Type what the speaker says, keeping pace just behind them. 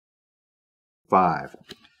5.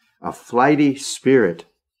 A flighty spirit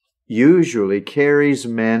usually carries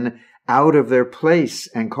men out of their place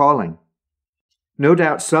and calling. No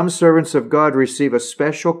doubt some servants of God receive a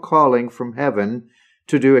special calling from heaven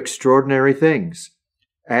to do extraordinary things.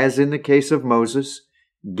 As in the case of Moses,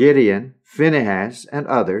 Gideon, Phinehas, and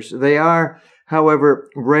others, they are, however,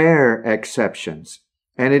 rare exceptions,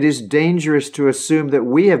 and it is dangerous to assume that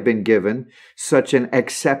we have been given such an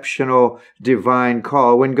exceptional divine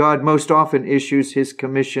call when God most often issues his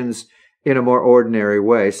commissions in a more ordinary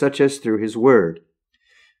way, such as through his word.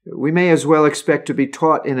 We may as well expect to be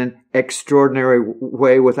taught in an extraordinary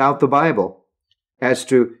way without the Bible as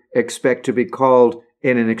to expect to be called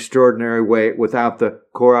in an extraordinary way without the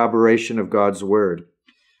corroboration of God's word.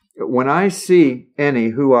 When I see any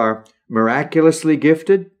who are miraculously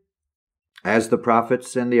gifted, as the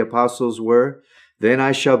prophets and the apostles were, then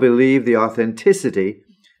I shall believe the authenticity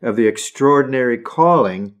of the extraordinary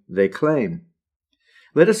calling they claim.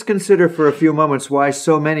 Let us consider for a few moments why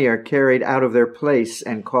so many are carried out of their place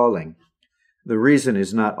and calling. The reason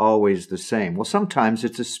is not always the same. Well, sometimes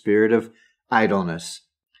it's a spirit of idleness.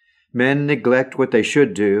 Men neglect what they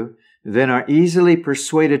should do, then are easily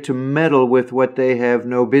persuaded to meddle with what they have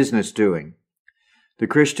no business doing. The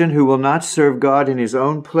Christian who will not serve God in his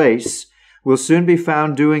own place will soon be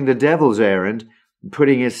found doing the devil's errand,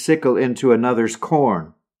 putting his sickle into another's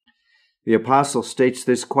corn. The apostle states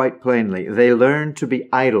this quite plainly. They learn to be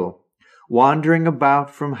idle, wandering about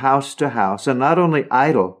from house to house, and not only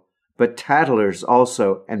idle, but tattlers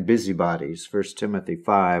also and busybodies. 1 Timothy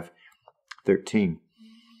 5:13.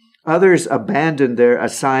 Others abandon their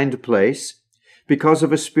assigned place because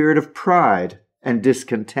of a spirit of pride and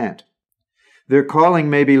discontent. Their calling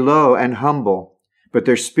may be low and humble, but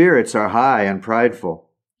their spirits are high and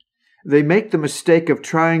prideful. They make the mistake of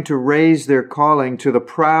trying to raise their calling to the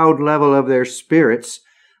proud level of their spirits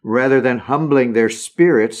rather than humbling their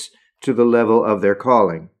spirits to the level of their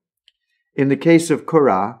calling. In the case of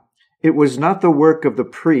Korah, it was not the work of the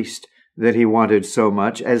priest that he wanted so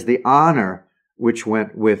much as the honor which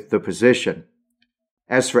went with the position.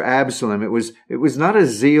 As for Absalom, it was not a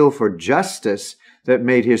zeal for justice that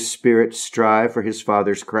made his spirit strive for his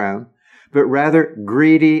father's crown, but rather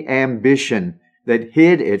greedy ambition that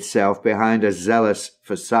hid itself behind a zealous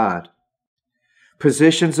facade.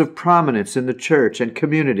 Positions of prominence in the church and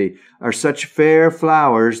community are such fair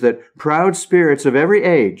flowers that proud spirits of every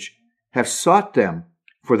age have sought them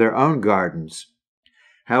for their own gardens.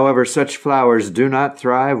 However, such flowers do not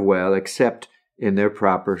thrive well except in their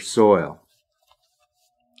proper soil.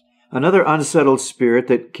 Another unsettled spirit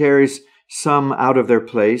that carries some out of their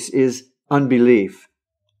place is unbelief.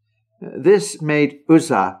 This made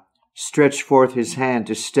Uzzah stretch forth his hand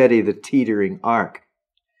to steady the teetering ark.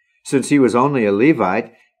 Since he was only a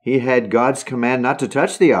Levite, he had God's command not to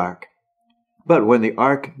touch the ark. But when the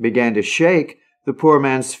ark began to shake, the poor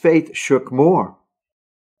man's faith shook more.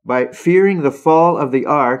 By fearing the fall of the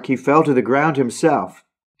ark, he fell to the ground himself.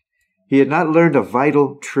 He had not learned a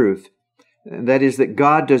vital truth, and that is that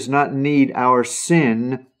God does not need our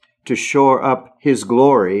sin to shore up his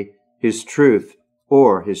glory, his truth,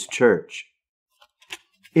 or his church.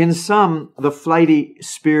 In some, the flighty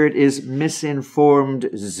spirit is misinformed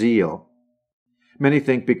zeal. Many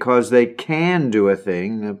think because they can do a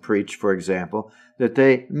thing, preach, for example, that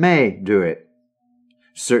they may do it.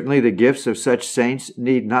 Certainly the gifts of such saints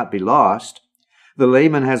need not be lost. The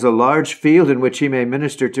layman has a large field in which he may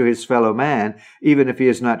minister to his fellow man, even if he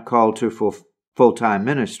is not called to full-time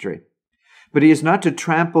ministry. But he is not to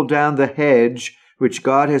trample down the hedge which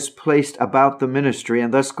God has placed about the ministry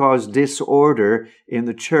and thus cause disorder in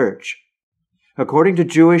the church. According to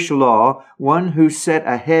Jewish law, one who set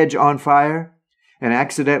a hedge on fire and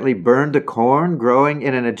accidentally burned the corn growing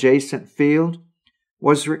in an adjacent field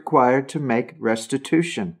was required to make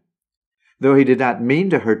restitution. Though he did not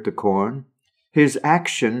mean to hurt the corn, his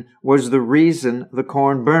action was the reason the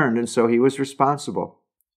corn burned, and so he was responsible.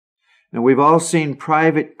 Now, we've all seen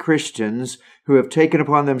private Christians who have taken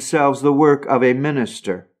upon themselves the work of a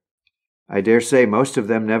minister. I dare say most of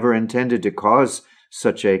them never intended to cause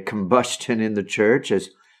such a combustion in the church as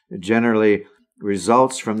generally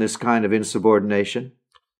results from this kind of insubordination.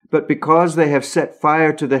 But because they have set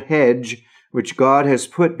fire to the hedge which God has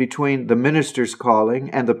put between the minister's calling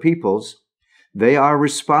and the people's, they are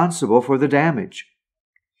responsible for the damage.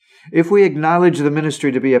 If we acknowledge the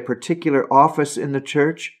ministry to be a particular office in the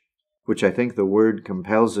church, which I think the word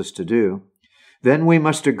compels us to do, then we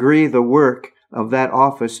must agree the work of that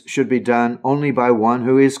office should be done only by one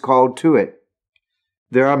who is called to it.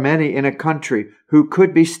 There are many in a country who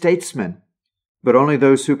could be statesmen, but only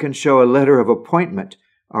those who can show a letter of appointment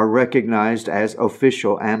are recognized as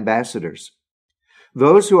official ambassadors.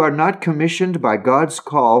 Those who are not commissioned by God's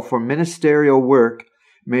call for ministerial work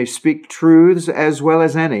may speak truths as well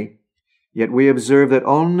as any, yet we observe that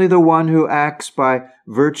only the one who acts by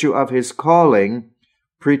virtue of his calling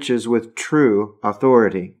preaches with true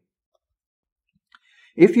authority.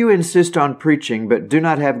 If you insist on preaching but do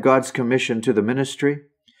not have God's commission to the ministry,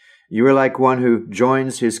 you are like one who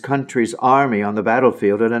joins his country's army on the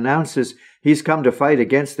battlefield and announces he's come to fight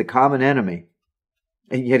against the common enemy,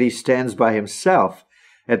 and yet he stands by himself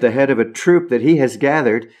at the head of a troop that he has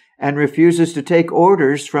gathered and refuses to take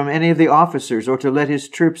orders from any of the officers or to let his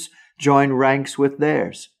troops join ranks with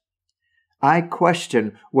theirs. I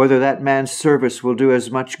question whether that man's service will do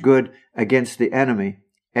as much good against the enemy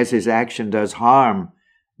as his action does harm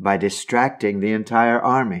by distracting the entire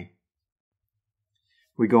army.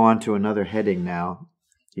 We go on to another heading now.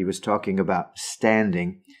 He was talking about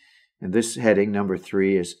standing, and this heading, number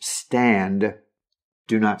 3, is stand,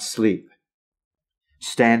 do not sleep.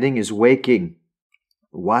 Standing is waking,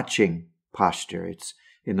 watching posture. It's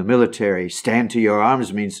in the military, stand to your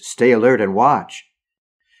arms means stay alert and watch.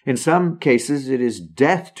 In some cases, it is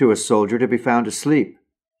death to a soldier to be found asleep.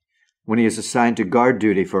 When he is assigned to guard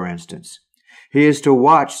duty, for instance, he is to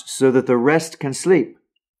watch so that the rest can sleep.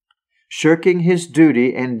 Shirking his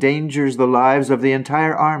duty endangers the lives of the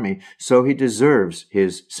entire army, so he deserves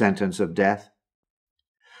his sentence of death.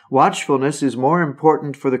 Watchfulness is more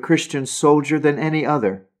important for the Christian soldier than any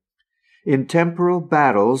other. In temporal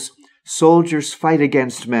battles, soldiers fight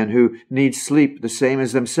against men who need sleep the same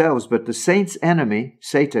as themselves, but the saint's enemy,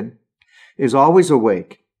 Satan, is always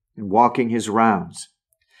awake and walking his rounds.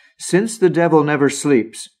 Since the devil never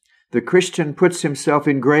sleeps, the Christian puts himself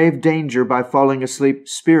in grave danger by falling asleep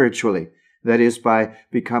spiritually, that is, by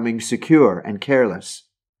becoming secure and careless.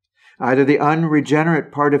 Either the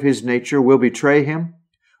unregenerate part of his nature will betray him,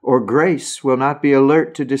 or grace will not be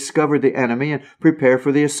alert to discover the enemy and prepare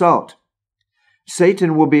for the assault.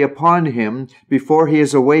 Satan will be upon him before he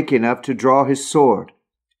is awake enough to draw his sword.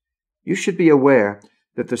 You should be aware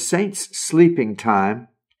that the saint's sleeping time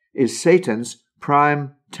is Satan's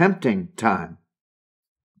prime tempting time.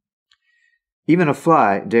 Even a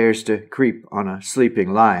fly dares to creep on a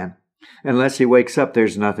sleeping lion. Unless he wakes up,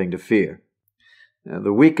 there's nothing to fear. Now,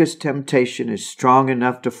 the weakest temptation is strong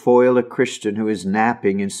enough to foil a Christian who is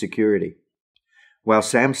napping in security. While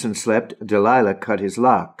Samson slept, Delilah cut his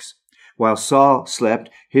locks. While Saul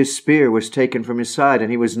slept, his spear was taken from his side,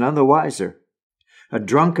 and he was none the wiser. A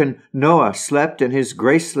drunken Noah slept, and his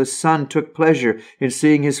graceless son took pleasure in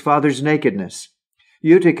seeing his father's nakedness.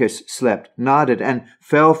 Eutychus slept, nodded, and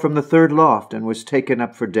fell from the third loft, and was taken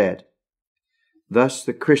up for dead. Thus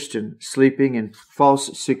the Christian, sleeping in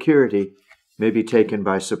false security, may be taken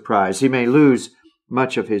by surprise. He may lose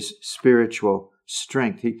much of his spiritual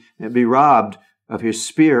strength. He may be robbed of his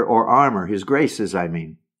spear or armor, his graces,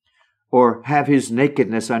 or have his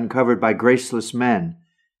nakedness uncovered by graceless men,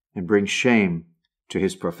 and bring shame to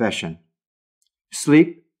his profession.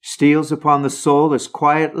 Sleep steals upon the soul as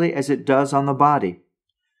quietly as it does on the body.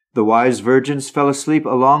 The wise virgins fell asleep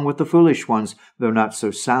along with the foolish ones, though not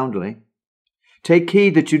so soundly. Take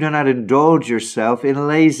heed that you do not indulge yourself in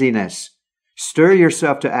laziness. Stir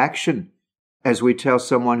yourself to action, as we tell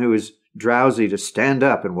someone who is drowsy to stand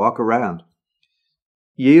up and walk around.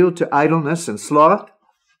 Yield to idleness and sloth,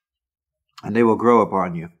 and they will grow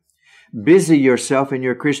upon you. Busy yourself in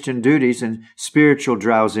your Christian duties, and spiritual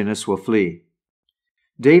drowsiness will flee.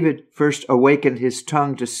 David first awakened his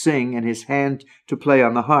tongue to sing and his hand to play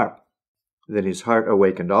on the harp. Then his heart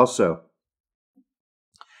awakened also.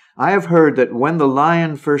 I have heard that when the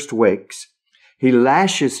lion first wakes, he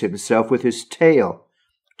lashes himself with his tail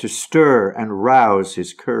to stir and rouse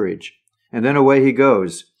his courage, and then away he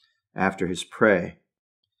goes after his prey.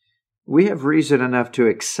 We have reason enough to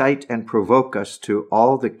excite and provoke us to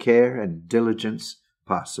all the care and diligence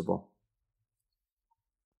possible.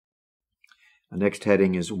 The next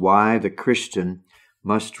heading is why the Christian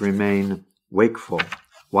must remain wakeful.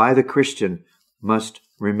 Why the Christian must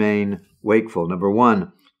remain wakeful. Number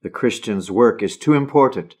 1, the Christian's work is too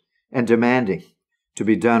important and demanding to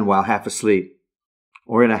be done while half asleep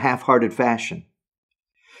or in a half-hearted fashion.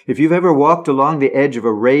 If you've ever walked along the edge of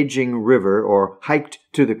a raging river or hiked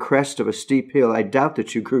to the crest of a steep hill, I doubt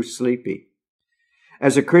that you grew sleepy.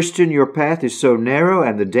 As a Christian, your path is so narrow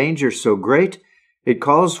and the danger so great, it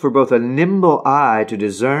calls for both a nimble eye to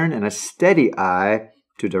discern and a steady eye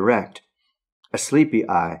to direct. A sleepy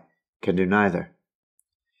eye can do neither.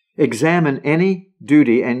 Examine any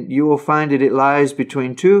duty, and you will find that it lies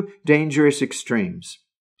between two dangerous extremes.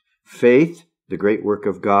 Faith, the great work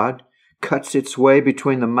of God, cuts its way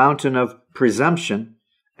between the mountain of presumption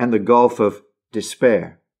and the gulf of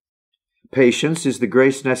despair. Patience is the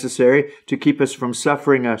grace necessary to keep us from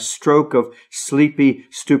suffering a stroke of sleepy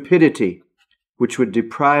stupidity, which would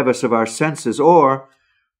deprive us of our senses, or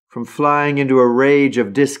from flying into a rage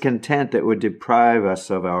of discontent that would deprive us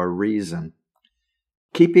of our reason.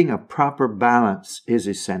 Keeping a proper balance is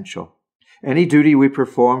essential. Any duty we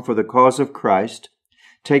perform for the cause of Christ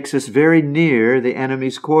takes us very near the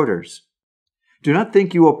enemy's quarters. Do not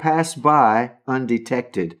think you will pass by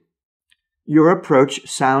undetected. Your approach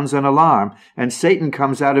sounds an alarm, and Satan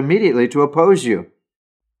comes out immediately to oppose you.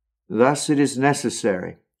 Thus it is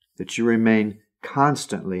necessary that you remain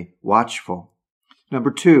constantly watchful. Number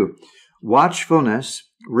 2, watchfulness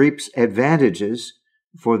reaps advantages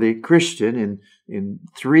for the Christian in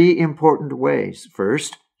 3 important ways.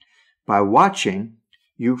 First, by watching,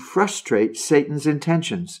 you frustrate Satan's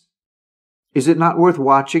intentions. Is it not worth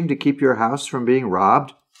watching to keep your house from being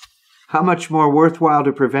robbed? How much more worthwhile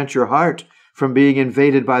to prevent your heart from being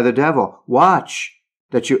invaded by the devil? Watch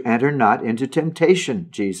that you enter not into temptation,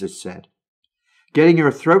 Jesus said. Getting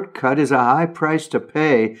your throat cut is a high price to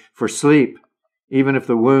pay for sleep, even if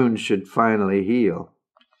the wound should finally heal.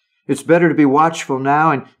 It's better to be watchful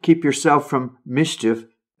now and keep yourself from mischief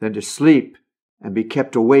than to sleep and be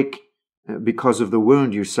kept awake because of the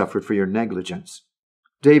wound you suffered for your negligence.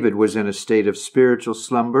 David was in a state of spiritual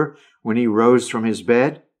slumber when he rose from his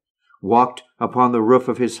bed, walked upon the roof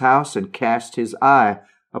of his house, and cast his eye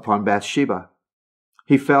upon Bathsheba.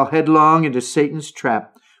 He fell headlong into Satan's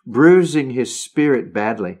trap, bruising his spirit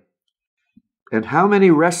badly. And how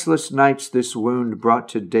many restless nights this wound brought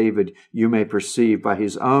to David you may perceive by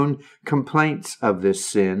his own complaints of this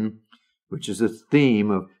sin, which is the theme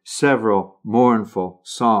of several mournful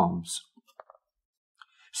psalms.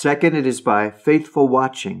 Second, it is by faithful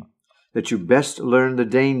watching that you best learn the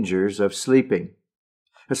dangers of sleeping.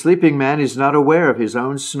 A sleeping man is not aware of his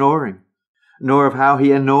own snoring, nor of how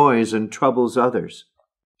he annoys and troubles others.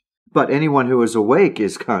 But anyone who is awake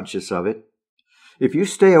is conscious of it. If you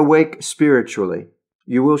stay awake spiritually,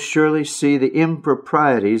 you will surely see the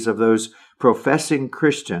improprieties of those professing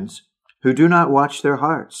Christians who do not watch their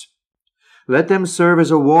hearts. Let them serve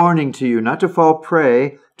as a warning to you not to fall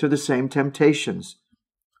prey to the same temptations.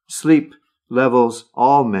 Sleep levels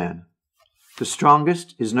all men. The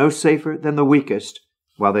strongest is no safer than the weakest,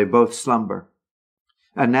 while they both slumber.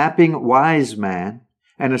 A napping wise man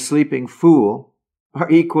and a sleeping fool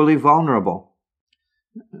are equally vulnerable.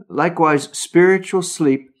 Likewise, spiritual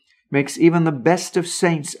sleep makes even the best of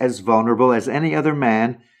saints as vulnerable as any other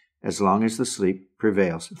man, as long as the sleep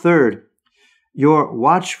prevails. Third, your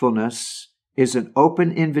watchfulness is an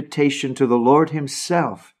open invitation to the Lord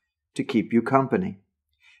himself to keep you company.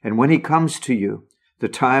 And when he comes to you, the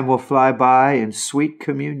time will fly by in sweet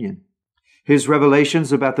communion. His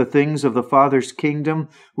revelations about the things of the Father's kingdom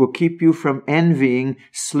will keep you from envying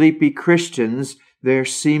sleepy Christians their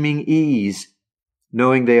seeming ease,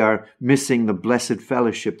 knowing they are missing the blessed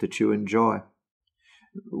fellowship that you enjoy.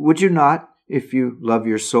 Would you not, if you love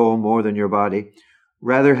your soul more than your body,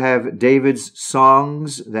 rather have David's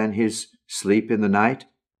songs than his sleep in the night?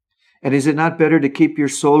 And is it not better to keep your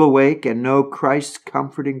soul awake and know Christ's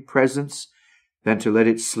comforting presence than to let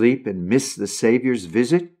it sleep and miss the Savior's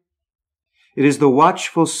visit? It is the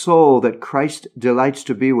watchful soul that Christ delights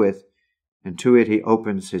to be with, and to it he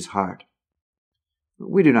opens his heart.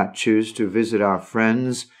 We do not choose to visit our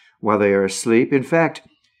friends while they are asleep. In fact,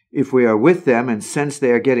 if we are with them and sense they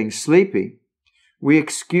are getting sleepy, we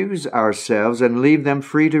excuse ourselves and leave them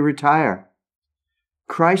free to retire.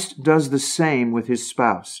 Christ does the same with his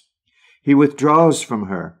spouse. He withdraws from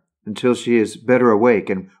her until she is better awake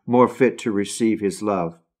and more fit to receive his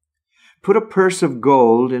love. Put a purse of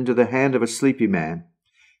gold into the hand of a sleepy man,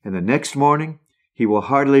 and the next morning he will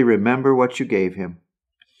hardly remember what you gave him.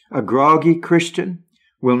 A groggy Christian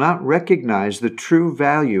will not recognize the true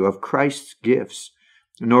value of Christ's gifts,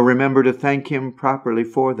 nor remember to thank him properly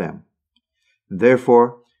for them.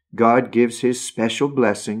 Therefore, God gives his special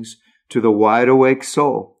blessings to the wide-awake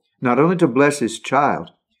soul, not only to bless his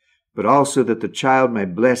child, but also that the child may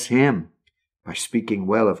bless him by speaking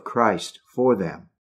well of Christ for them.